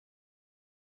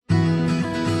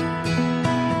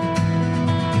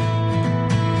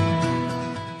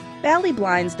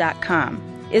BaliBlinds.com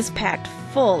is packed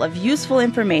full of useful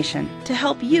information to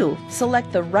help you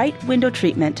select the right window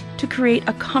treatment to create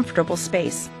a comfortable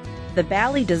space. The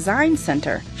Bali Design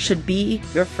Center should be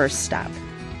your first stop.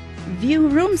 View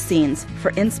room scenes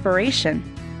for inspiration.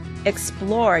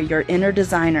 Explore your inner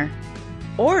designer.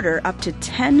 Order up to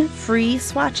 10 free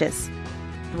swatches.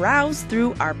 Browse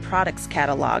through our products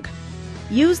catalog.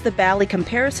 Use the Bali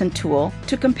comparison tool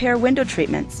to compare window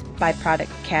treatments by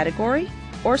product category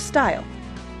or style.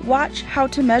 Watch how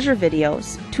to measure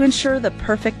videos to ensure the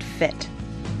perfect fit.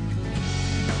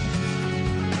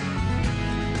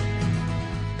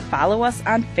 Follow us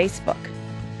on Facebook.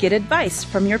 Get advice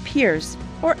from your peers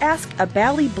or ask a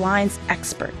Bali Blinds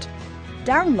expert.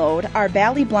 Download our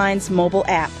Bali Blinds mobile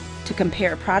app to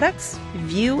compare products,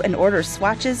 view and order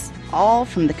swatches, all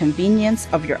from the convenience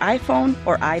of your iPhone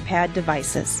or iPad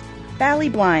devices. Bali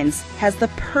Blinds has the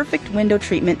perfect window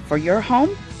treatment for your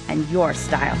home and your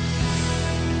style.